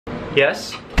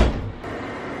Yes?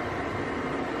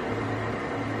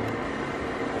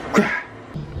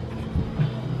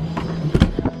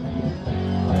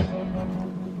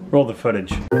 Roll the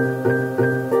footage.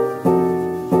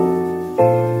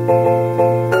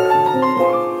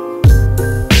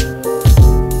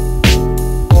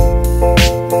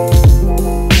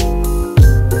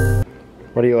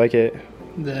 What do you like it?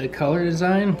 The color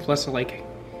design, plus I like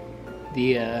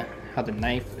the how the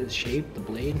knife is shaped, the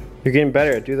blade. You're getting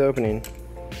better. Do the opening.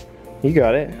 You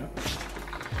got it.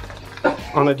 Yeah.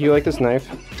 Anna, do you like this knife?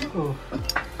 Oh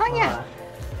yeah.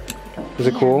 Is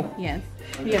it cool? Yes.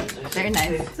 Yeah. Very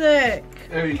nice. Sick.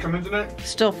 Hey, you coming tonight?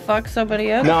 Still fuck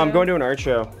somebody up? No, I'm going to an art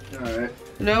show. Alright.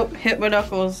 Nope. Hit my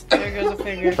knuckles. There goes a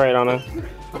finger. Right, Anna.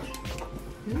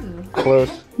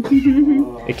 Close.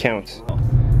 It counts.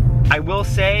 I will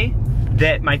say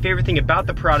that my favorite thing about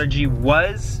the Prodigy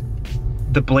was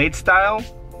the blade style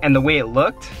and the way it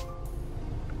looked.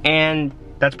 And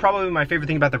that's probably my favorite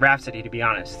thing about the Rhapsody, to be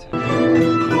honest.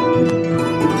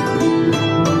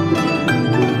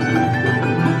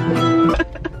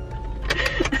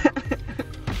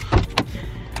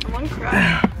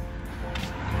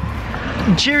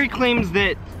 Jerry claims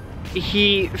that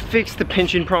he fixed the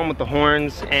pinching problem with the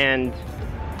horns, and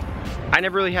I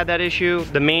never really had that issue.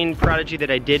 The main Prodigy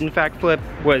that I did in fact flip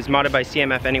was modded by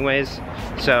CMF anyways,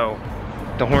 so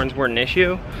the horns weren't an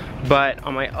issue. But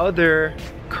on my other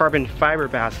carbon fiber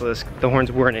Basilisk, the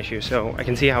horns were an issue, so I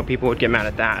can see how people would get mad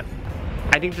at that.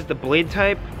 I think that the blade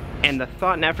type and the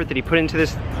thought and effort that he put into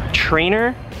this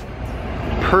trainer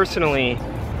personally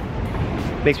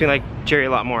makes me like Jerry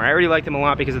a lot more. I already liked him a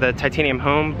lot because of the titanium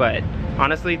HOM, but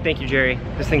honestly, thank you, Jerry.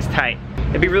 This thing's tight.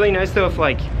 It'd be really nice though if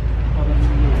like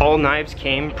all knives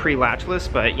came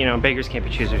pre-latchless, but you know, beggars can't be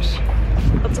choosers.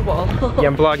 That's a wall. Yeah,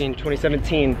 I'm vlogging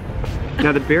 2017.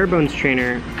 Now the bare bones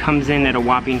trainer comes in at a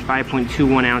whopping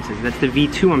 5.21 ounces. That's the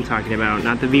V2 I'm talking about,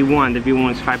 not the V1. The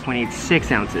V1 is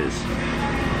 5.86 ounces.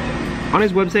 On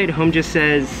his website, HOM just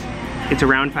says it's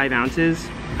around 5 ounces.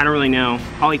 I don't really know.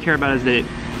 All I care about is that,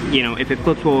 you know, if it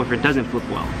flips well, if it doesn't flip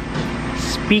well.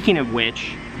 Speaking of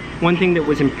which, one thing that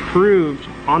was improved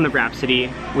on the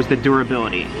Rhapsody was the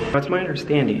durability. That's my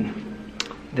understanding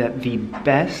that the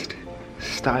best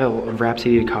style of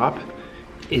Rhapsody to cop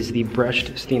is the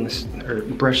brushed stainless or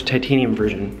brushed titanium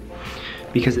version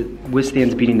because it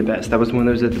withstands beating the best. That was one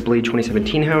of those at the Blade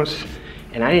 2017 house,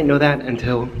 and I didn't know that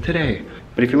until today.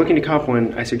 But if you're looking to cop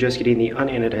one, I suggest getting the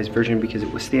unanodized version because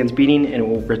it withstands beating and it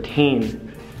will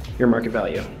retain your market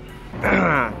value.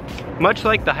 Much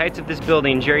like the heights of this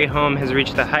building, Jerry HOM has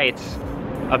reached the heights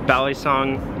of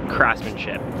Balisong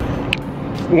craftsmanship.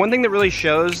 One thing that really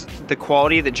shows the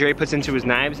quality that Jerry puts into his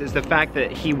knives is the fact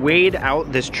that he weighed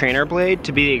out this trainer blade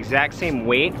to be the exact same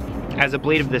weight as a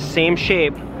blade of the same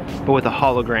shape, but with a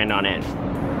hollow grind on it.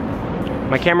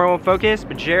 My camera won't focus,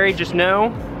 but Jerry, just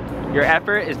know your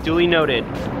effort is duly noted.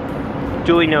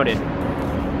 Duly noted.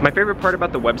 My favorite part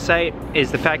about the website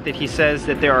is the fact that he says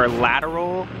that there are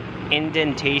lateral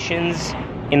indentations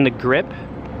in the grip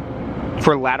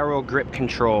for lateral grip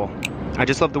control. I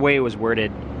just love the way it was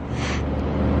worded.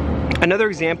 Another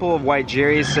example of why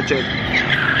Jerry is such a...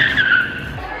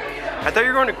 I thought you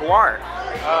were going to Guar.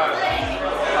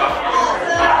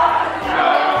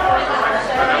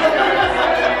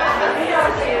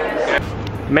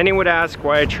 Many would ask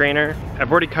why a trainer.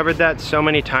 I've already covered that so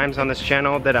many times on this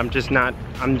channel that I'm just not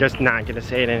gonna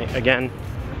say it again.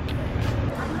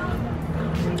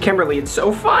 Kimberly, it's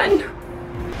so fun.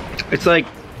 It's like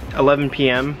 11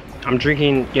 p.m. I'm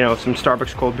drinking, you know, some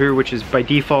Starbucks cold brew, which is by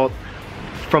default,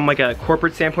 from like a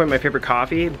corporate standpoint, my favorite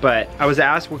coffee, but I was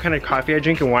asked what kind of coffee I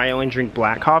drink and why I only drink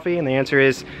black coffee, and the answer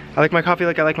is, I like my coffee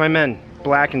like I like my men,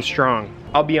 black and strong.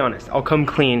 I'll be honest, I'll come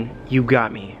clean, you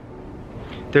got me.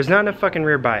 There's not enough fucking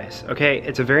rear bias, okay?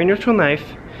 It's a very neutral knife,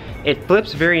 it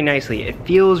flips very nicely, it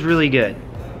feels really good.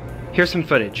 Here's some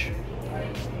footage.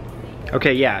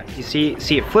 Okay, yeah, you see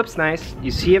it flips nice,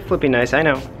 you see it flipping nice, I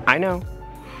know.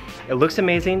 It looks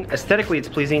amazing, aesthetically it's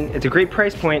pleasing, it's a great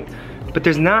price point, but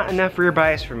there's not enough rear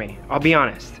bias for me, I'll be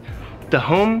honest. The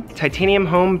HOM, titanium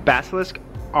HOM Basilisk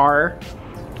R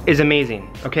is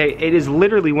amazing, okay? It is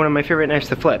literally one of my favorite knives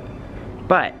to flip,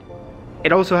 but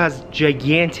it also has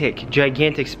gigantic,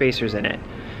 gigantic spacers in it.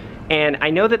 And I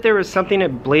know that there was something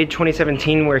at Blade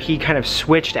 2017 where he kind of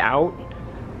switched out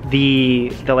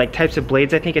the like types of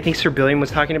blades. I think Sir Billiam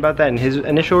was talking about that in his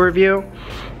initial review.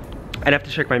 I'd have to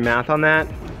check my math on that.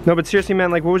 No, but seriously, man,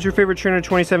 like, what was your favorite trainer in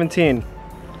 2017?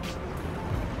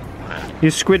 You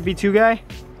Squid V2 guy?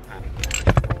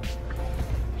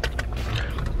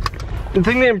 The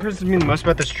thing that impresses me the most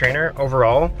about this trainer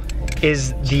overall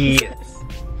is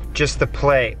just the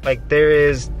play. Like, there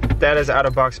is that is out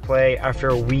of box play after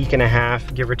a week and a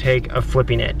half, give or take, of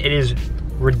flipping it. It is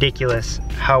ridiculous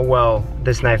how well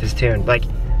this knife is tuned. Like,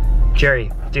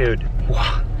 Jerry, dude,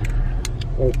 why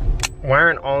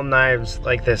aren't all knives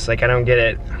like this? Like, I don't get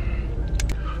it.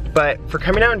 But for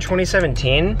coming out in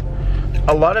 2017,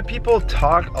 a lot of people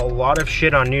talk a lot of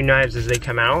shit on new knives as they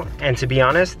come out, and to be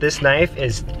honest, this knife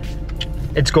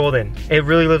it's golden. It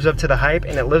really lives up to the hype,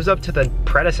 and it lives up to the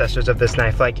predecessors of this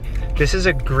knife. Like, this is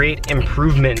a great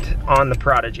improvement on the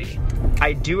Prodigy.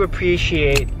 I do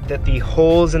appreciate that the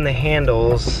holes in the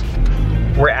handles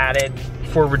were added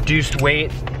for reduced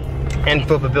weight and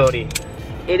flippability.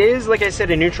 It is, like I said,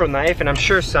 a neutral knife, and I'm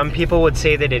sure some people would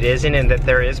say that it isn't and that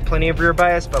there is plenty of rear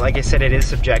bias, but like I said, it is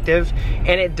subjective,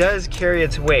 and it does carry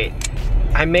its weight.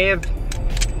 I may have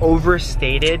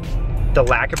overstated the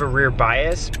lack of a rear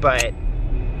bias, but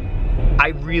I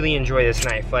really enjoy this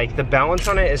knife. Like, the balance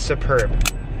on it is superb.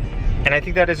 And I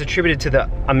think that is attributed to the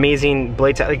amazing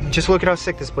blade type. Like, just look at how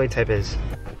sick this blade type is.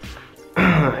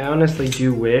 I honestly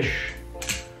do wish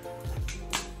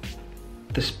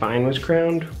the spine was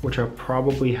crowned, which I'll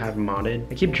probably have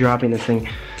modded. I keep dropping this thing.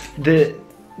 The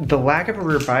lack of a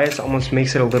rear bias almost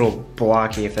makes it a little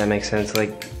blocky, if that makes sense.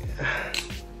 Like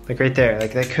right there,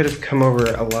 like that could have come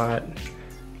over a lot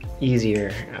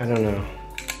easier. I don't know.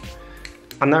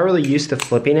 I'm not really used to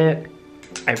flipping it.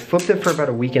 I flipped it for about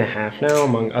a week and a half now,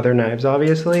 among other knives,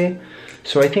 obviously.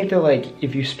 So I think that, like,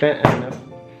 if you spent enough...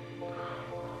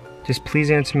 Just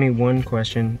please answer me one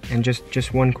question, and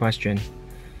just one question.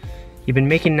 You've been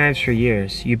making knives for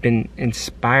years. You've been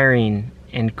inspiring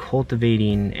and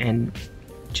cultivating and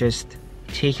just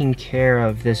taking care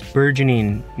of this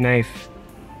burgeoning knife,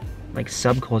 like,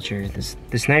 subculture,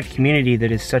 this knife community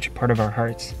that is such a part of our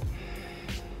hearts.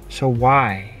 So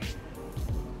why?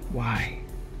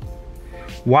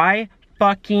 Why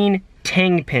fucking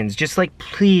tang pins? Just, like,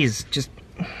 please, just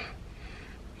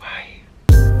why?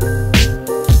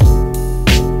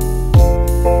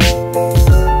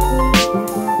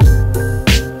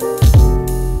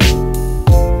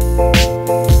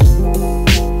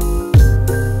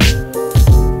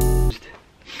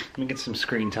 Let me get some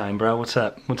screen time, bro. What's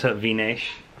up? What's up,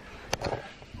 V-Nash?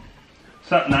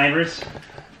 What's up, Nivers?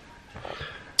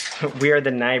 We are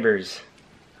the Nivers.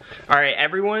 All right,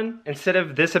 everyone, instead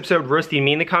of this episode roasting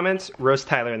me in the comments, roast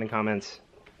Tyler in the comments.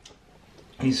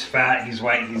 He's fat, he's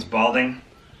white, he's balding,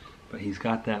 but he's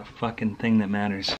got that fucking thing that matters.